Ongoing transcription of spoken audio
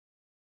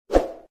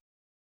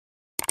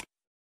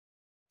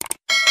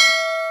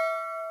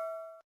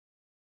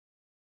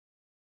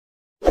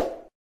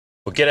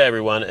Well, g'day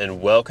everyone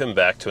and welcome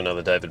back to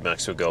another David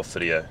Maxwell Golf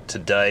video.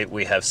 Today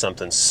we have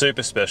something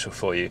super special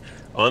for you.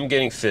 I'm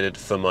getting fitted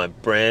for my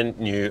brand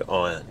new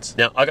irons.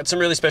 Now, I got some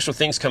really special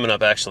things coming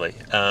up actually.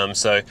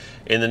 So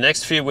in the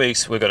next few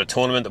weeks, we've got a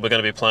tournament that we're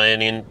going to be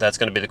playing in. That's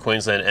going to be the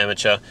Queensland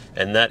Amateur,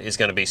 and that is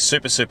going to be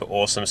super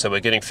awesome. So we're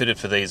getting fitted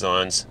for these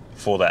irons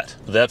for that.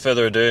 Without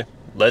further ado,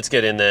 let's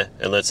get in there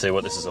and let's see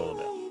what this is all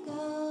about.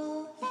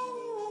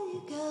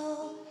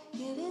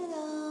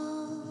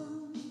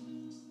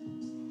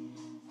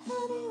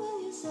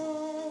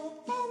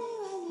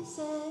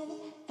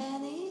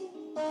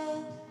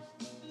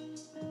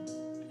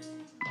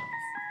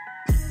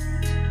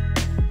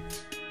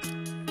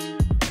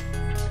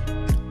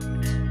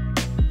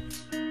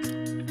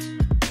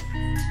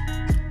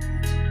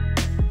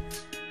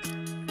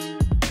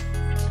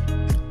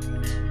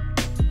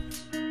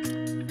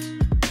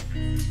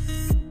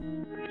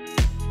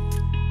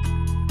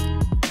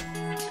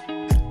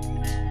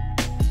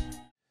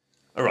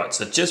 Alright,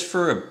 so just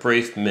for a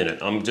brief minute,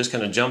 I'm just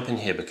going to jump in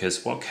here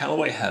because what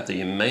Callaway have that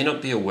you may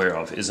not be aware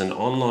of is an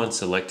online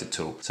selector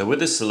tool. So with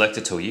this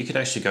selector tool, you can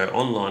actually go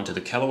online to the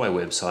Callaway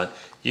website,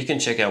 you can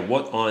check out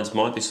what irons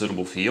might be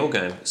suitable for your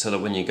game so that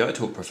when you go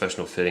to a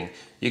professional fitting,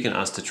 you can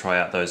ask to try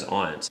out those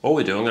irons. All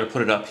we do, I'm going to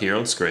put it up here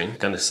on screen, I'm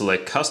going to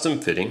select custom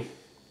fitting,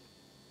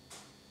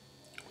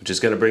 which is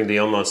going to bring the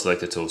online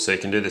selector tool. So you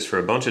can do this for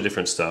a bunch of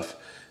different stuff.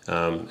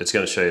 It's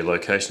going to show you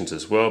locations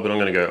as well, but I'm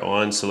going to go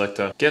iron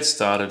selector, get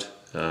started.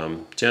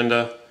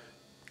 Gender,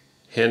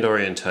 hand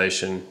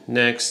orientation,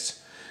 next,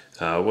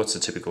 what's the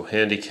typical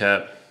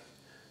handicap,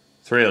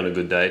 3 on a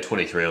good day,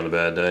 23 on a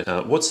bad day.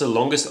 What's the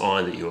longest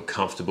iron that you're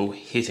comfortable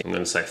hitting? I'm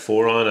going to say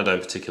 4 iron, I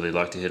don't particularly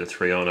like to hit a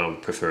 3 iron, I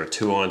would prefer a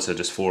 2 iron, so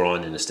just 4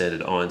 iron in a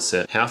standard iron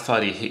set. How far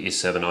do you hit your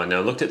 7 iron? Now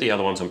I looked at the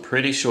other ones, I'm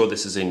pretty sure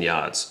this is in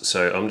yards,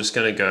 so I'm just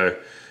going to go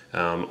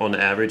on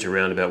average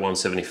around about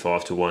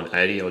 175 to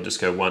 180. I'll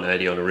just go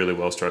 180 on a really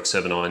well struck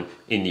 7 iron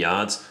in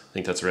yards. I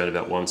think that's around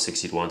about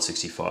 160 to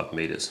 165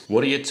 meters.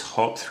 What are your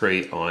top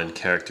 3 iron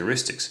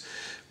characteristics?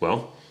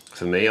 Well,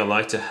 for me, I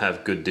like to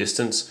have good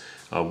distance.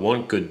 I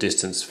want good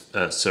distance,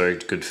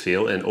 good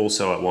feel, and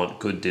also I want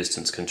good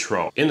distance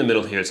control. In the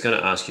middle here, it's going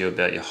to ask you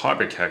about your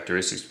hybrid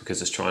characteristics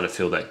because it's trying to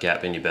fill that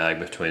gap in your bag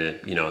between a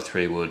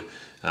 3-wood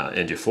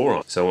and your 4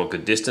 iron. So I want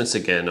good distance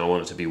again. I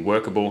want it to be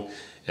workable,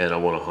 and I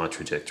want a high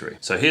trajectory.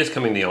 So here's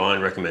coming the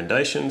iron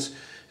recommendations.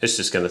 It's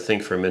just going to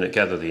think for a minute,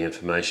 gather the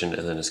information,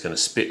 and then it's going to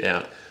spit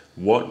out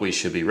what we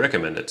should be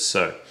recommended.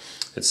 So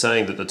it's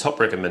saying that the top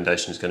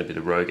recommendation is going to be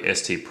the Rogue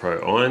ST Pro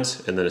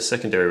irons, and then the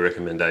secondary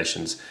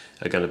recommendations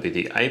are going to be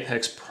the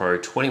Apex Pro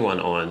 21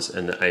 irons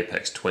and the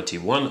Apex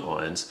 21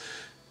 irons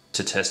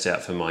to test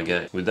out for my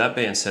game. With that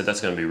being said, that's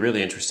going to be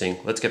really interesting.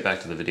 Let's get back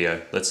to the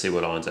video. Let's see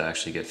what irons I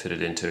actually get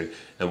fitted into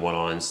and what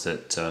irons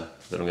that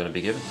I'm going to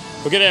be given.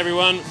 Well, g'day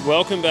everyone,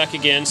 welcome back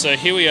again. So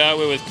here we are,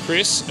 we're with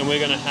Chris, and we're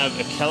going to have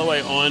a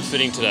Callaway iron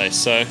fitting today.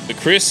 So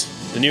Chris,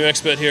 the new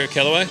expert here at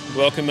Callaway,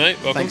 welcome mate,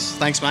 welcome.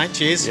 Thanks mate,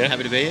 cheers, yeah.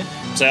 Happy to be here.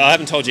 So I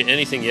haven't told you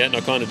anything yet, and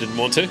I kind of didn't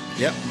want to.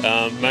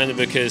 Yep. Mainly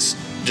because,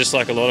 just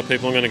like a lot of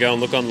people, I'm going to go and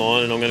look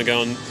online and I'm going to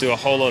go and do a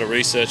whole lot of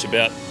research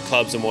about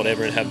clubs and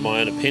whatever and have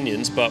my own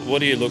opinions. But what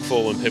do you look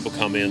for when people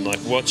come in? Like,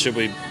 what should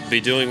we be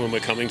doing when we're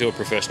coming to a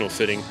professional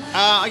fitting?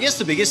 I guess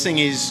the biggest thing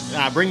is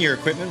bring your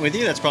equipment with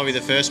you. That's probably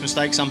the first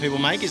mistake some people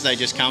make, is they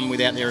just come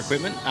without their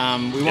equipment.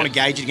 We want to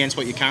gauge it against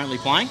what you're currently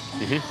playing.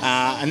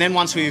 And then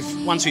once we've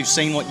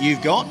seen what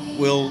you've got,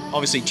 we'll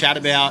obviously chat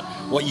about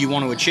what you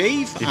want to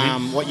achieve,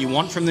 what you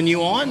want from the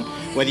new iron,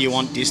 whether you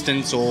want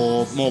distance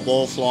or more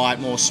ball flight,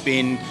 more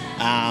spin,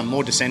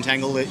 more descent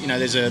angle.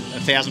 There's a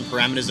 1,000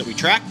 parameters that we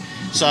track.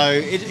 So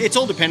it's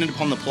all dependent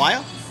upon the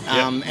player.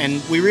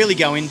 And we really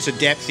go into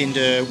depth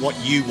into what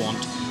you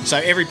want. So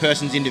every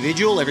person's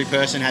individual, every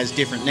person has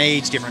different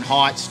needs, different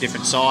heights,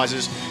 different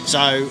sizes.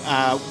 So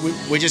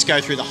we just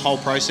go through the whole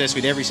process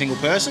with every single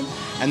person,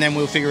 and then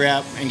we'll figure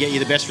out and get you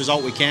the best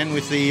result we can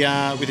with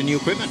the new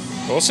equipment.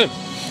 Awesome.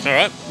 All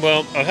right,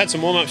 well, I've had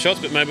some warm-up shots,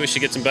 but maybe we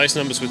should get some base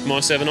numbers with my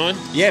 7 iron.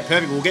 Yeah,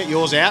 perfect. We'll get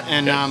yours out,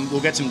 and we'll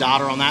get some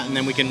data on that, and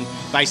then we can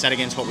base that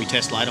against what we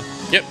test later.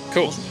 Yep,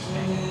 cool. Awesome.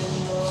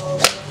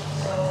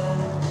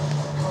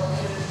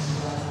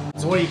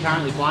 So what are you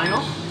currently playing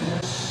on?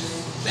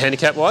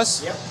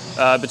 Handicap-wise?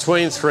 Yep.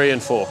 Between 3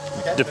 and 4.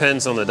 Okay.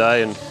 Depends on the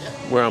day and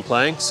where I'm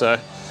playing. So.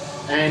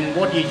 And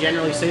what do you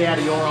generally see out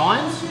of your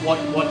irons?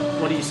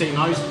 What do you see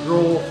most?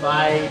 Draw,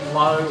 fade,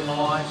 low,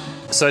 high?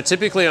 So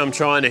typically I'm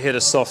trying to hit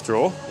a soft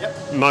draw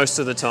most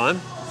of the time.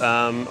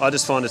 I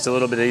just find it's a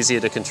little bit easier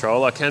to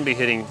control. I can be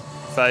hitting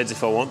fades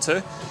if I want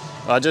to.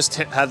 I just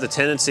have the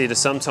tendency to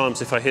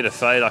sometimes, if I hit a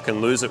fade, I can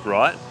lose it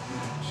right,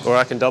 or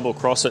I can double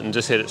cross it and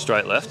just hit it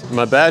straight left.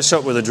 My bad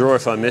shot with a draw,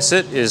 if I miss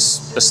it,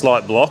 is a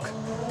slight block,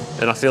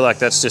 and I feel like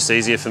that's just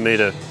easier for me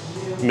to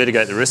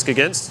mitigate the risk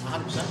against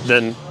 100%.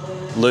 Than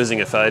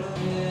losing a fade.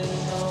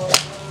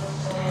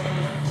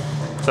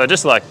 So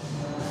just like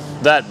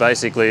that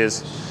basically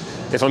is,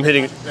 if I'm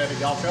hitting, perfect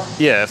golf shot.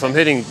 Yeah, if I'm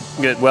hitting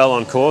it well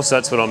on course,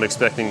 that's what I'm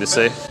expecting to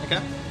see.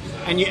 Okay.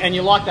 And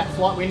you like that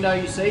flight window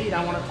you see? You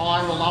don't want it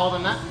higher or lower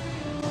than that?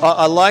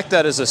 I like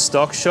that as a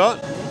stock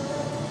shot.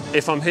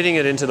 If I'm hitting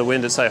it into the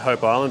wind at, say,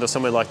 Hope Island or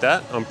somewhere like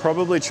that, I'm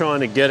probably trying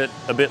to get it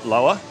a bit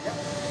lower.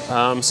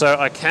 So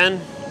I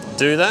can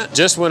do that.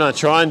 Just when I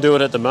try and do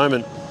it at the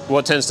moment,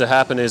 what tends to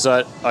happen is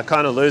I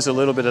kind of lose a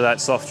little bit of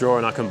that soft draw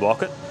and I can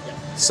block it.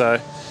 So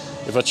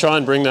if I try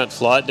and bring that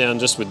flight down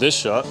just with this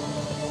shot,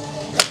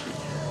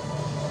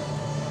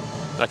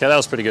 okay, that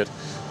was pretty good.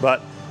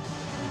 But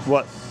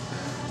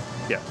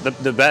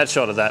the bad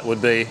shot of that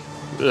would be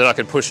that I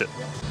could push it.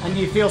 And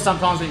you feel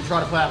sometimes when you try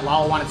to play that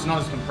lower one, it's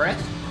not as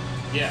compressed?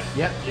 Yeah.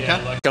 Yep. Yeah.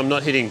 Okay. Like I'm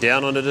not hitting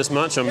down on it as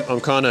much. I'm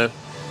kind of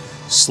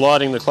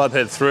sliding the club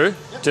head through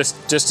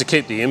just to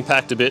keep the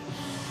impact a bit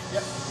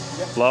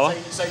lower.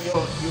 So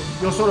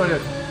you're sort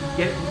of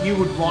you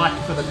would like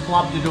for the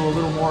club to do a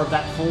little more of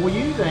that for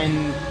you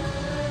than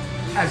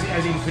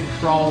as in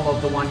control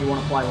of the one you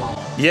want to play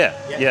lower.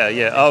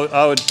 Yeah.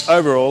 I would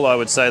overall I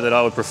would say that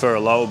I would prefer a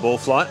lower ball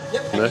flight.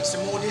 Yep. Maybe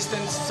some more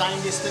distance,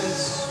 same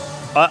distance.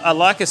 I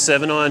like a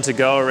 7-iron to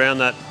go around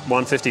that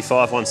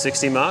 155,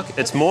 160 mark.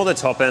 It's more the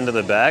top end of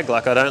the bag.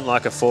 Like I don't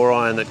like a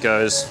 4-iron that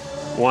goes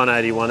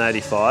 180,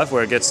 185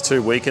 where it gets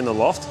too weak in the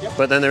loft. Yep.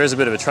 But then there is a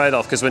bit of a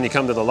trade-off because when you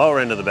come to the lower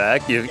end of the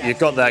bag, you've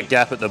got that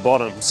gap at the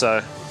bottom.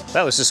 So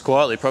that was just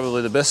quietly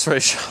probably the best 3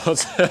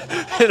 shots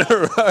in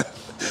a row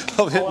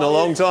I've hit in a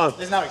long time.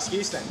 There's no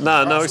excuse then.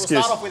 No, no so excuse.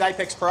 We'll start off with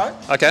Apex Pro.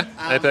 Okay,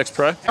 Apex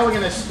Pro. How we're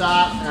going to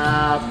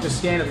start, just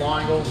standard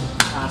lie angle,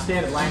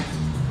 standard length.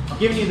 I'm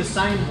giving you the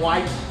same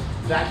weight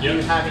that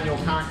you have in your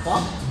current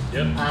club.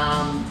 Yep.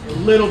 A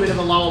little bit of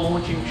a lower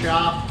launching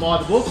shaft by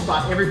the book,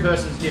 but every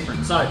person's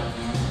different. So,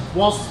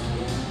 whilst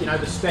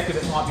the spec of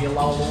it might be a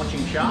lower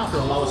launching shaft or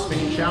a lower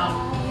spinning shaft,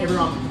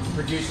 everyone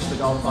produces the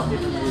golf club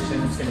differently,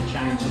 and it's going to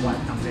change the way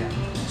it comes out.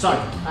 So,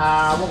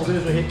 what we'll do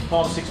is we'll hit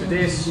 5 or 6 with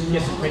this,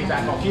 get some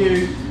feedback off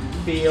you,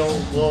 feel,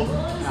 look,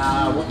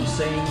 what you're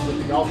seeing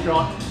with the golf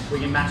shot. We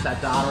can match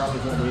that data up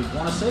with what we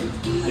want to see,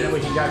 and then we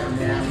can go from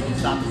there and we can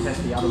start to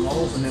test the other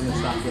models, and then we'll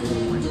start to get a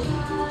little more into it.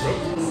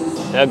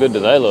 How good do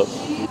they look?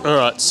 All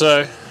right,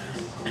 so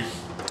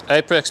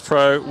Apex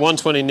Pro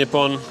 120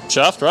 Nippon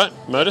shaft, right?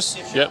 Modus?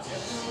 Yep.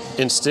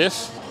 In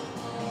stiff.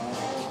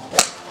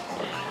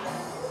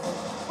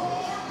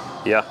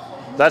 Yeah,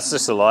 that's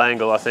just a lie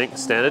angle, I think,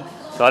 standard.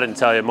 I didn't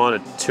tell you, mine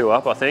are 2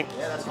 up, I think.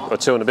 Yeah, that's fine. Or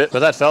 2 and a bit,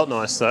 but that felt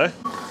nice though.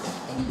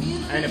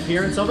 And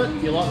appearance of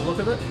it, you like the look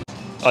of it?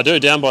 I do,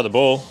 down by the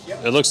ball.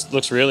 Yep. It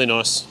looks really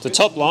nice. The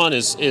top line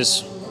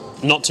is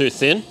not too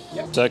thin,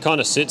 so it kind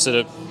of sits at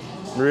a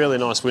really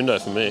nice window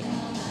for me.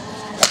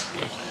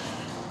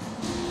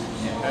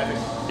 Yeah,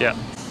 perfect. Yeah,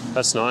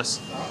 that's nice.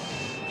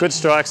 Good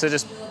strikes, so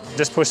just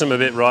push them a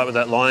bit right with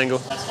that lie angle.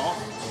 That's fine.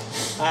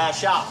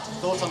 Shaft,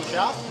 thoughts on the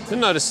shaft?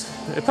 Didn't notice,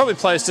 it probably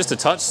plays just a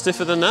touch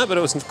stiffer than that, but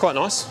it was quite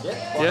nice. Yeah,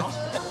 quite nice.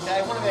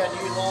 Okay, one of our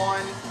new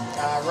line,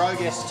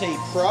 Rogue ST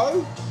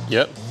Pro.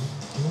 Yep.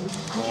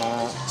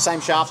 Same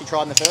shaft you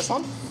tried in the first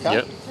one. Okay.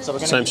 Yep. So we're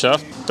gonna Same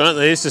shaft. Don't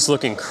these just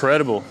look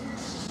incredible?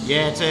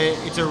 Yeah,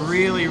 it's a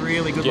really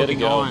good Get a looking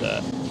go line.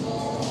 at that.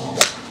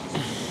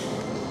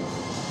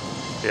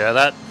 Yeah,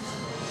 that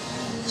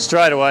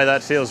straight away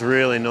that feels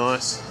really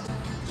nice.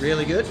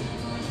 Really good.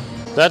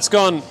 That's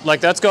gone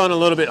a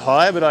little bit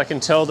higher, but I can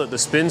tell that the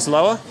spin's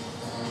lower.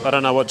 I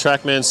don't know what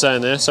TrackMan's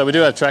saying there. So we do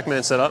have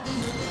TrackMan set up.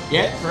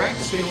 Yeah, correct.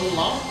 Spin a little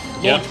lower.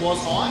 Yep. Launch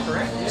was high,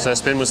 correct? Yeah. So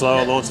spin was lower,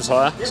 Yep. launch was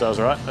higher. Yep. So I was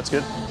right. That's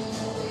good.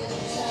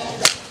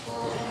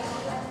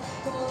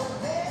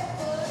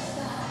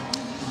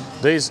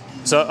 These,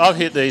 so I've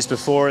hit these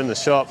before in the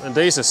shop, and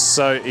these are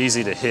so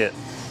easy to hit.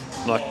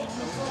 Like,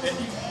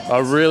 I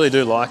really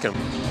do like them.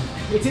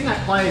 It's in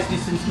that player's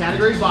distance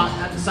category, but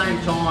at the same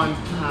time,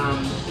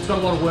 it's got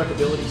a lot of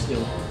workability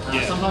still.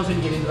 Sometimes when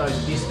you get into those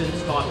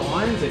distance type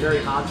irons, they're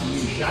very hard to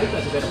use shape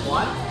as a better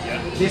player.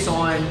 Yeah. This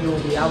iron, you'll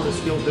be able to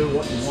still do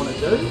what you want to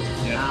do,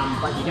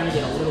 but you're going to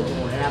get a little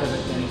more out of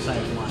it than say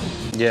a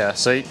blade. Yeah,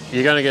 so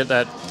you're going to get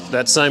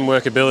that same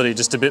workability,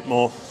 just a bit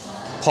more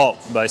pop,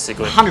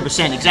 basically.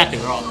 100%, exactly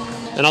right.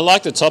 And I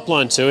like the top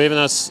line too, even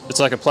though it's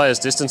like a player's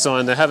distance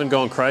iron. They haven't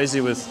gone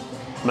crazy with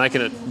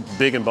making it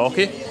big and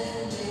bulky.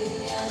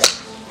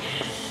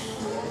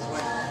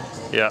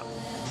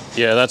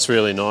 Yeah, that's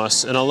really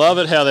nice. And I love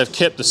it how they've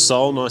kept the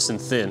sole nice and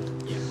thin.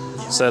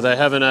 So they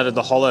haven't added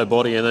the hollow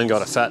body and then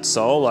got a fat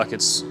sole, like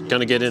it's going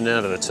to get in and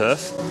out of the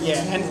turf. Yeah,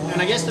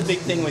 and I guess the big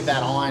thing with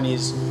that iron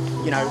is,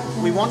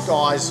 we want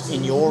guys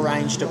in your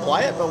range to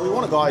play it, but we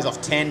want guys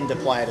off 10 to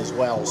play it as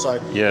well. So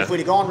if we'd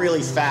have gone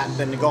really fat,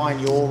 then the guy in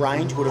your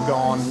range would have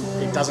gone,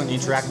 it doesn't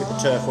interact with the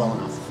turf well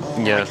enough.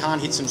 Yeah. I can't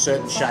hit some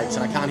certain shapes,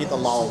 and I can't hit the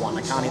lower one,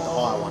 I can't hit the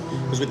higher one,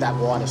 because with that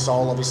wider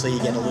sole, obviously you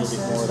get a little bit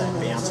more of that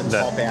bounce and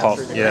pop out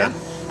through the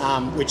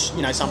ground, which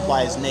some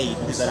players need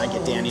because they don't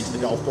get down into the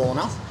golf ball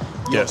enough.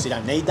 You obviously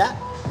don't need that,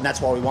 and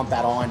that's why we want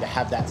that iron to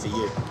have that for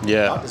you.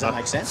 Yeah. Right? Does that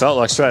make sense? Felt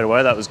like straight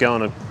away that was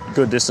going a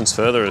good distance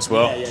further as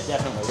well. Yeah,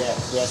 definitely,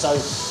 yeah. So,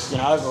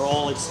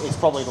 overall, it's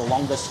probably the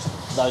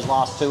longest. Those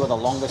last 2 are the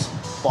longest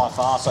by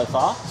far so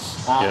far.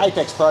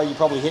 Apex Pro, you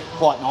probably hit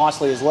quite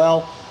nicely as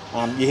well.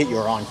 You hit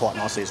your iron quite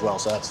nicely as well,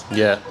 so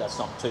that's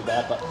not too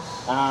bad. But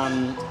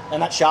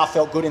and that shaft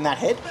felt good in that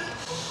head.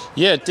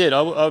 Yeah, it did.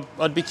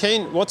 I'd be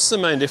keen. What's the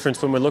main difference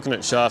when we're looking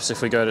at shafts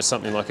if we go to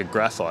something like a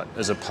graphite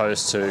as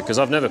opposed to, because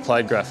I've never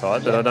played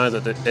graphite, but I know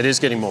that it is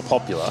getting more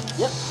popular.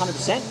 Yep,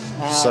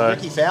 100%.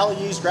 Ricky Fowler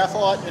used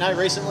graphite. You know,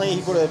 recently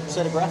he put a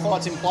set of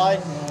graphites in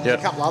play. Yep.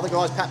 A couple other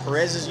guys, Pat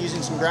Perez is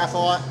using some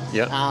graphite.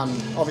 Yep.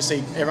 Obviously,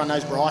 everyone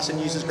knows Bryson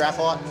uses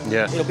graphite.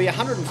 Yeah. It'll be a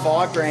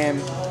 105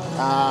 gram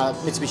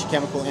Mitsubishi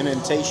Chemical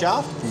MMT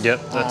shaft. Yep,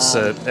 that's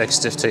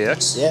X-Stiff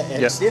TX.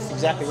 Yeah, X-Stiff,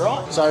 exactly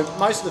right. So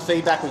most of the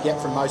feedback we get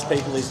from most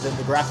people is that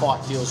the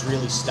graphite feels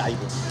really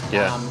stable.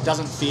 Yeah.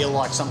 Doesn't feel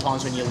like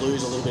sometimes when you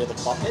lose a little bit of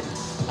the clock head,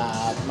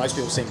 most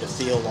people seem to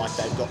feel like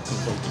they've got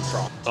complete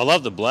control. I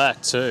love the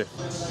black too.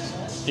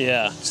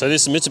 Yeah, so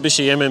this is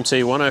Mitsubishi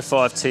MMT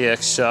 105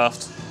 TX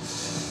shaft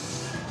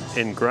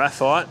in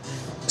graphite.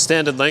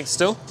 Standard length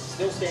still?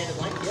 Still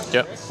standard length,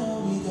 yep.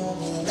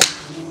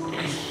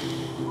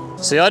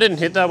 See, I didn't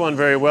hit that one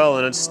very well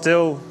and it's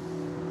still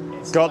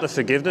got the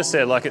forgiveness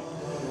there. Like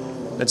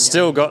it's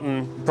still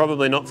gotten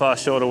probably not far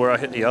short of where I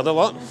hit the other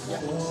lot.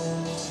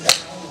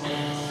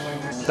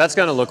 That's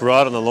going to look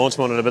right on the launch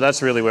monitor, but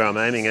that's really where I'm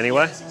aiming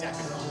anyway. That's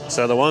exactly right.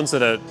 So the ones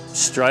that are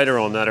straighter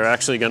on that are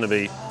actually going to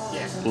be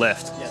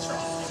left. That's right.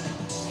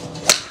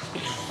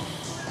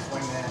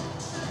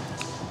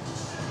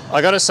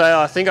 I got to say,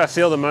 I think I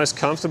feel the most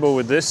comfortable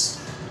with this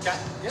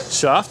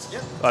shaft.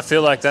 Yep. I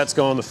feel like that's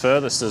gone the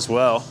furthest as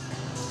well.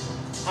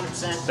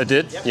 100%. It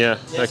did? Yep. Yeah,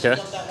 So okay. we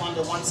got that one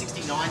to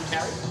 169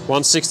 carry.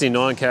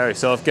 169 carry,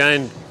 so I've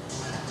gained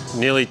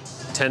nearly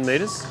 10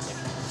 metres.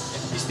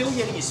 You're still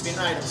getting your spin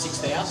rate of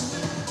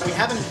 6,000. We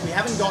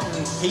haven't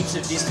gotten heaps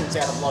of distance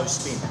out of low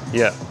spin.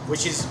 Yeah.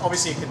 Which is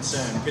obviously a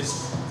concern because,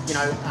 you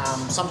know,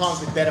 sometimes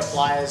with better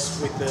players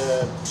with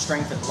the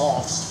strength and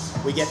lofts,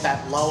 we get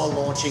that lower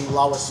launching,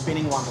 lower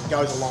spinning one that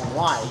goes a long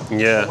way.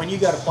 Yeah. But when you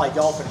go to play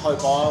golf at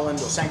Hope Island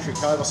or Sanctuary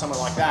Cove or somewhere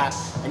like that,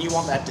 and you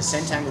want that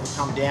descent angle to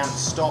come down and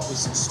stop with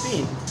some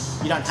spin,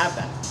 you don't have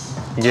that.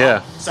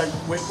 Yeah. So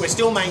we're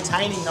still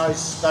maintaining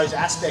those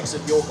aspects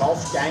of your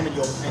golf game and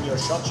your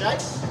shot shape,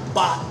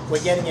 but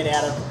we're getting it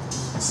out of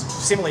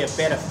similarly a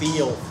better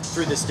feel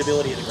through the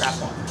stability of the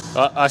graphite.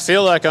 I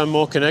feel like I'm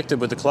more connected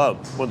with the club,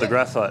 with the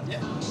graphite.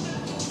 Yeah.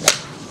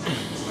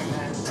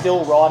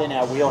 Still right in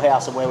our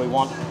wheelhouse of where we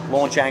want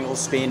launch angle,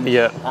 spin.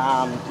 Yeah.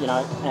 You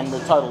know, and the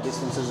total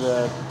distances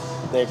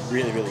they're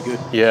really, really good.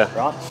 Yeah.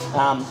 Right.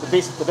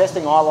 The best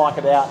thing I like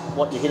about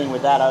what you're hitting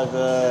with that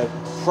over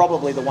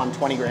probably the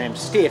 120 gram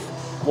stiff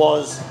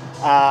was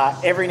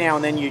every now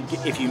and then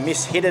if you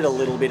mishit it a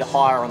little bit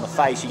higher on the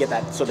face, you get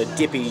that sort of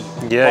dippy,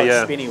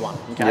 spinny one.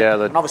 Okay.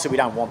 Yeah. And obviously we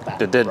don't want that.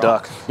 The dead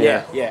duck.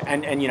 Yeah. Yeah.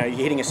 And you know, you're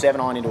hitting a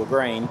 7-iron into a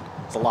green.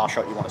 It's the last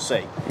shot you want to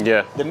see.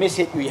 Yeah. The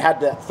mishit we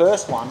had that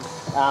first one,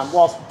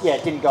 whilst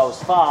it didn't go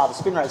as far, the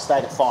spin rate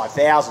stayed at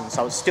 5,000,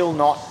 so it's still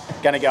not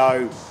going to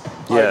go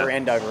over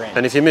end over end.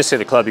 And if you miss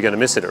hit a club, you're going to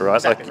miss it, right?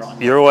 Exactly like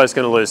right. You're always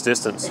going to lose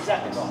distance.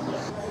 Exactly right.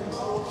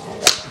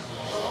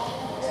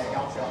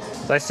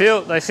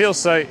 They feel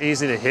so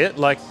easy to hit,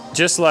 like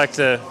just like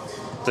the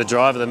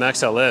driver, the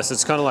Max LS.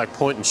 It's kind of like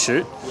point and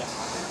shoot.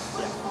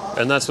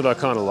 And that's what I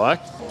kind of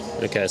like.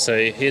 Okay,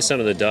 so here's some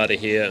of the data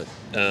here.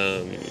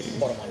 Bottom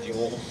one's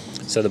yours.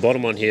 So the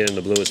bottom one here in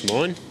the blue is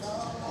mine.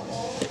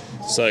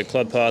 So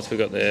club path we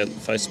got there,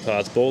 face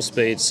path, ball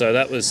speed. So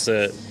that was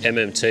the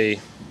MMT.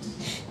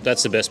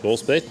 That's the best ball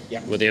speed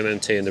with the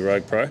MMT and the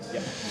Rogue Pro.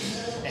 Yep.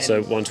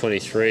 So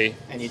 123.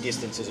 And your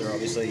distances are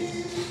obviously,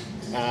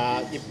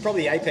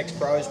 probably Apex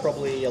Pro is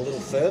probably a little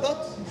further.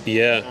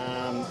 Yeah.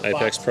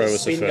 Apex Pro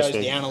was the first one.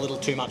 Spin goes down a little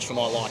too much for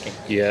my liking.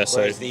 Yeah, so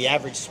whereas the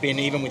average spin,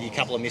 even with your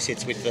couple of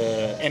mishits with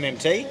the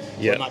MMT,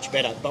 yeah, were much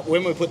better. But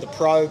when we put the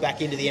Pro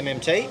back into the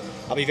MMT,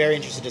 I'll be very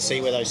interested to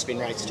see where those spin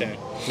rates turn.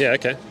 Yeah,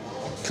 okay.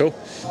 Cool.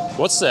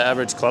 What's the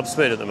average club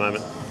speed at the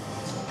moment?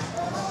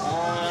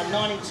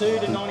 92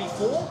 to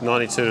 94.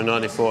 92 to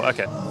 94,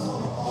 okay.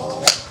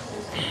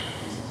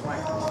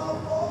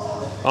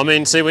 I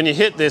mean, see, when you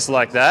hit this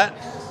like that,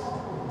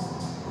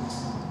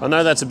 I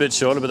know that's a bit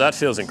shorter, but that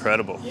feels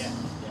incredible. Yeah.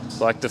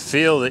 Like the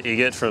feel that you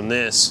get from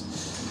this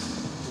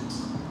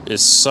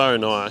is so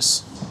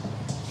nice.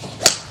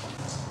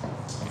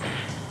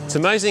 It's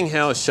amazing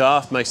how a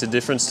shaft makes a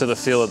difference to the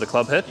feel of the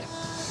club head.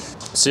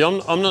 See,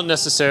 I'm not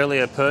necessarily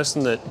a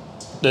person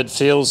that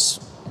feels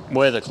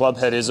where the club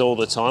head is all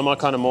the time. I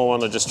kind of more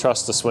want to just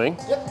trust the swing.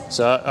 Yep.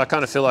 So I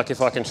kind of feel like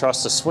if I can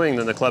trust the swing,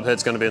 then the club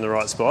head's going to be in the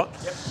right spot.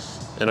 Yep.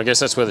 And I guess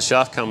that's where the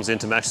shaft comes in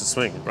to match the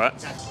swing, right?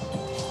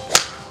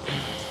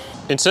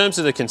 In terms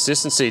of the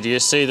consistency, do you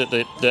see that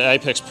the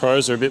Apex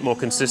Pros are a bit more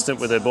consistent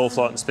with their ball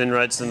flight and spin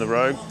rates than the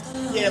Rogue?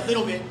 Yeah, a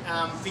little bit.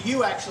 For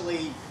you,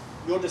 actually,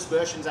 your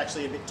dispersion's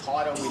actually a bit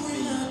tighter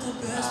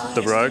with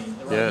the Rogue.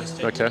 Yeah,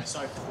 ST. okay. So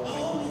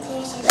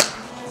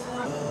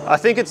I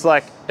think it's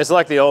like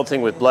the old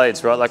thing with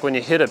blades, right? Like when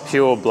you hit a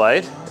pure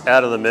blade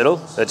out of the middle,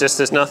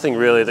 there's nothing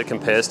really that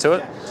compares to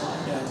it.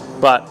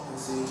 But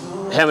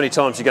how many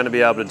times you're going to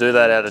be able to do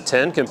that out of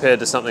 10 compared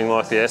to something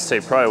like the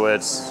ST Pro where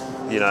it's,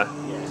 you know,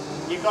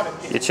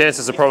 your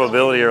chances of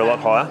probability are a lot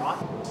higher.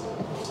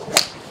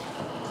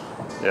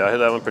 Yeah, I hit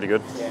that one pretty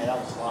good. Yeah, that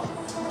was fun.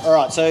 All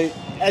right, so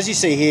as you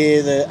see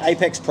here, the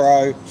Apex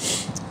Pro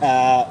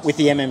with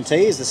the MMT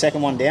is the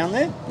second one down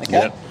there.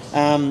 Okay.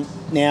 Yep.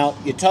 Now,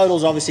 your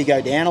totals obviously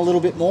go down a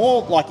little bit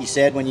more. Like you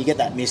said, when you get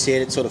that miss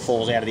hit, it sort of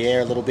falls out of the air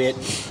a little bit.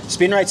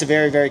 Spin rates are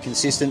very, very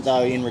consistent,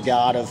 though, in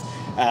regard of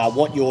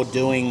what you're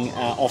doing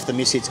off the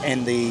miss hits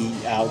and the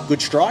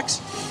good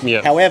strikes.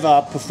 Yep.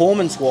 However,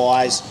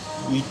 performance-wise,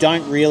 you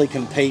don't really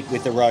compete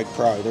with the Rogue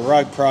Pro. The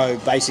Rogue Pro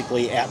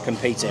basically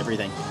outcompetes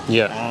everything.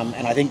 Yeah.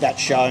 And I think that's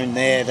shown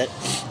there that,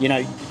 you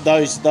know,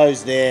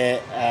 those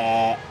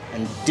there,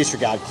 and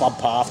disregard club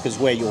path because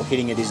where you're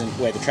hitting it isn't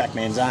where the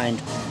TrackMan's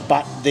aimed.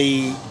 But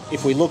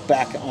if we look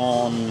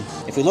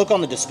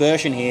on the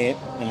dispersion here,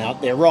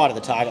 and they're right at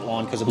the target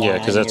line because of my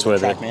aiming that's where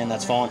the TrackMan,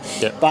 that's fine.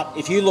 Yep. But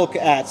if you look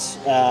at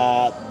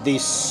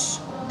these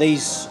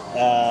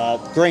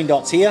green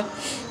dots here,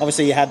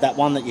 obviously you had that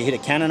one that you hit a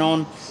cannon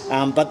on,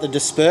 but the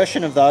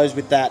dispersion of those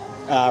with that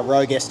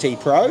Rogue ST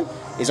Pro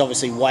is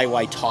obviously way,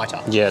 way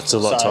tighter. Yeah, it's a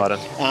lot tighter.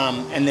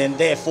 And then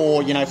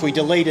therefore, you know, if we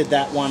deleted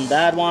that one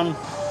bad one,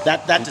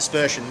 that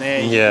dispersion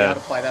there, you'd be able to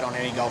play that on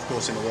any golf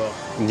course in the world.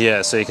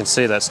 Yeah, so you can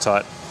see that's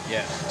tight.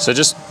 Yeah. So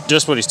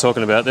just what he's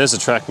talking about, there's a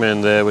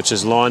TrackMan there, which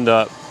is lined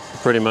up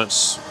pretty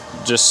much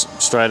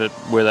just straight at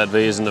where that V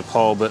is in the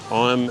pole, but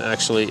I'm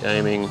actually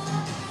aiming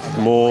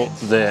more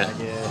there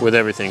with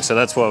everything. So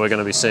that's why we're going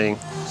to be seeing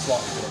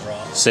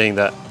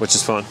that, which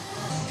is fun.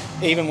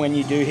 Even when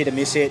you do hit a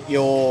miss hit,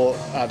 your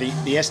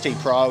the ST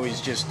Pro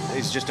is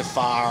just a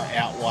far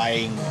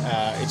outweighing.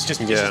 It's just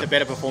a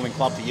better performing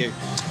club for you.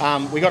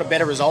 We got a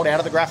better result out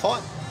of the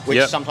graphite,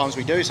 which sometimes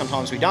we do,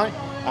 sometimes we don't.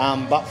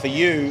 But for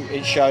you,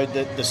 it showed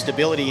that the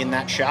stability in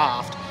that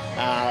shaft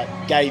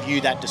gave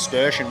you that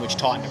dispersion, which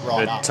tightened it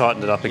right up. It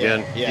tightened it up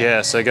again.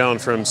 Yeah. So going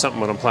from something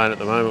what I'm playing at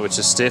the moment, which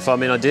is stiff. I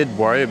mean, I did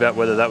worry about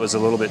whether that was a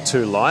little bit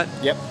too light.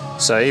 Yep.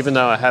 So even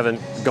though I haven't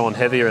gone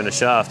heavier in a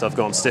shaft, I've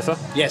gone stiffer.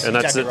 Yes, and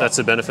that's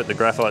the benefit the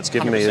graphite's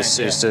giving me is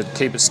to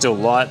keep it still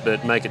light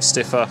but make it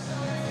stiffer,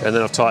 and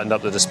then I've tightened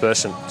up the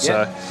dispersion.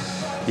 So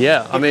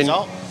yeah, I mean,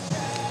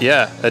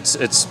 yeah,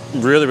 it's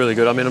really, really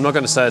good. I mean, I'm not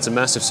going to say it's a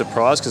massive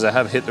surprise because I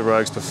have hit the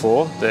Rogues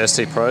before, the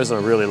ST Pros,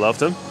 and I really loved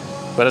them.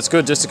 But it's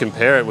good just to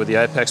compare it with the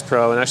Apex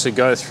Pro and actually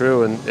go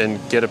through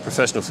and get a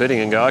professional fitting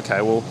and go,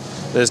 okay, well,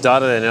 there's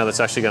data there now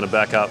that's actually going to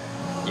back up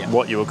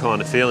what you were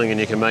kind of feeling, and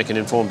you can make an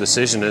informed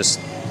decision as,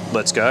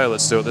 let's go,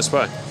 let's do it this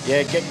way.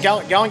 Yeah, go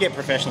and get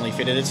professionally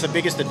fitted. It's the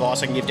biggest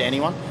advice I can give to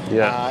anyone.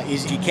 Yeah.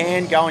 Is you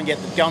can go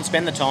and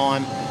spend the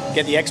time,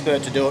 get the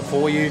expert to do it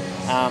for you,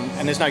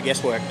 and there's no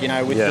guesswork. You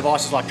know, with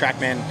devices like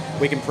TrackMan,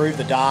 we can prove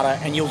the data,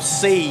 and you'll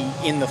see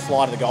in the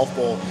flight of the golf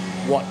ball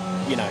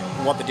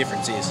what the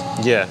difference is.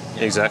 Yeah,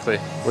 exactly,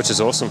 which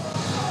is awesome.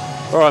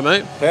 All right,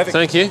 mate. Perfect.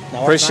 Thank you.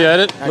 No Appreciate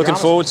worries, it. No Looking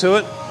dramas. forward to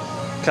it.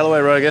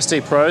 Callaway Rogue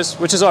ST Pros,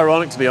 which is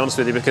ironic to be honest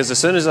with you, because as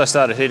soon as I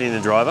started hitting the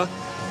driver,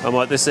 I'm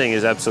like, this thing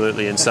is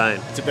absolutely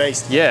insane. It's a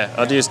beast. Yeah,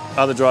 I'd used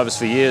other drivers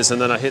for years,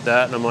 and then I hit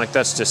that, and I'm like,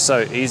 that's just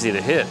so easy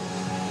to hit.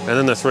 And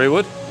then the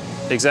 3-wood,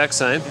 exact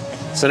same.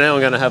 So now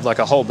I'm going to have like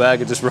a whole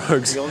bag of just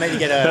Rogues. You'll need to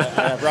get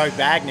a Rogue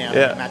bag now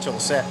to match all the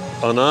set.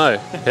 I know.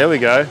 Here we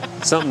go.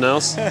 Something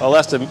else. I'll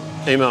have to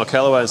email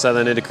Callaway and say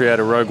they need to create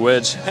a Rogue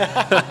wedge. All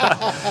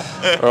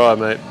right,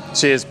 mate.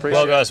 Cheers.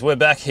 Well, guys, we're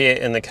back here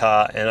in the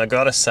car, and I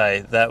got to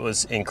say, that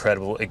was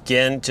incredible.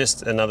 Again,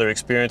 just another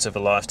experience of a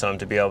lifetime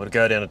to be able to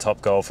go down to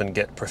Top Golf and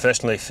get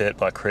professionally fit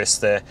by Chris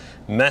there.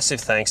 Massive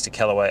thanks to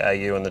Callaway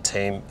Au and the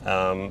team.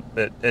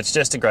 It's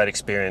just a great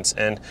experience.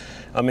 And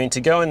I mean,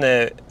 to go in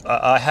there,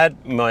 I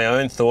had my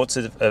own thoughts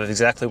of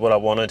exactly what I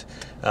wanted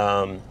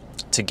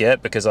to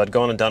get, because I'd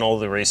gone and done all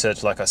the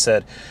research, like I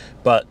said.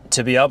 But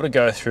to be able to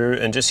go through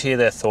and just hear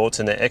their thoughts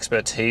and their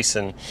expertise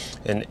and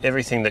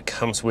everything that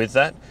comes with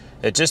that,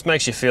 it just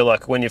makes you feel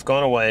like when you've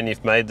gone away and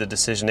you've made the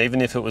decision,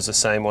 even if it was the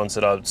same ones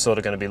that I'm sort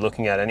of going to be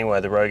looking at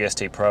anyway, the Rogue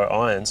ST Pro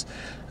irons,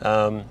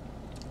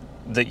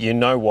 that you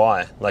know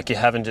why. Like, you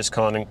haven't just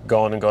kind of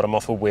gone and got them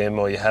off a whim,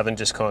 or you haven't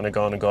just kind of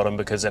gone and got them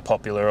because they're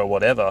popular or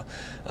whatever.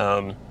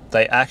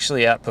 They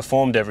actually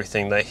outperformed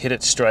everything. They hit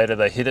it straighter,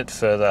 they hit it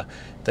further,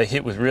 they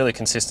hit with really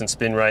consistent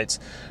spin rates.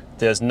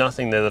 There's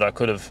nothing there that I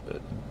could have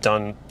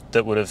done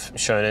that would have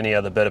shown any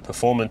other better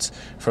performance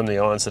from the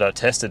irons that I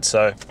tested.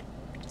 So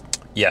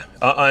yeah,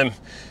 I'm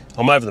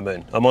over the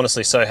moon. I'm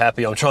honestly so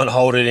happy. I'm trying to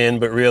hold it in,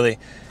 but really,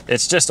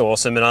 it's just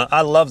awesome, and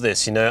I love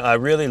this. You know, I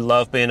really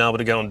love being able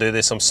to go and do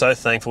this. I'm so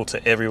thankful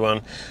to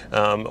everyone,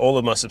 all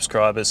of my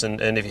subscribers,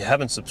 and if you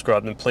haven't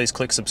subscribed, then please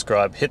click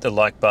subscribe, hit the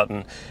like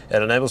button.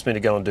 It enables me to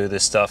go and do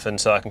this stuff, and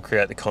so I can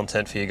create the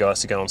content for you guys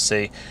to go and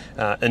see,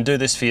 and do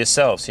this for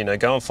yourselves. You know,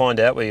 go and find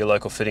out where your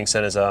local fitting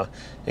centers are,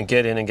 and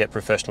get in and get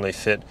professionally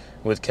fit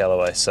with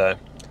Callaway. So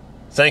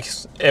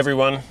thanks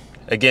everyone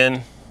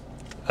again.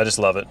 I just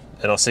love it,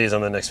 and I'll see you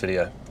on the next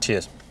video.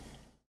 Cheers.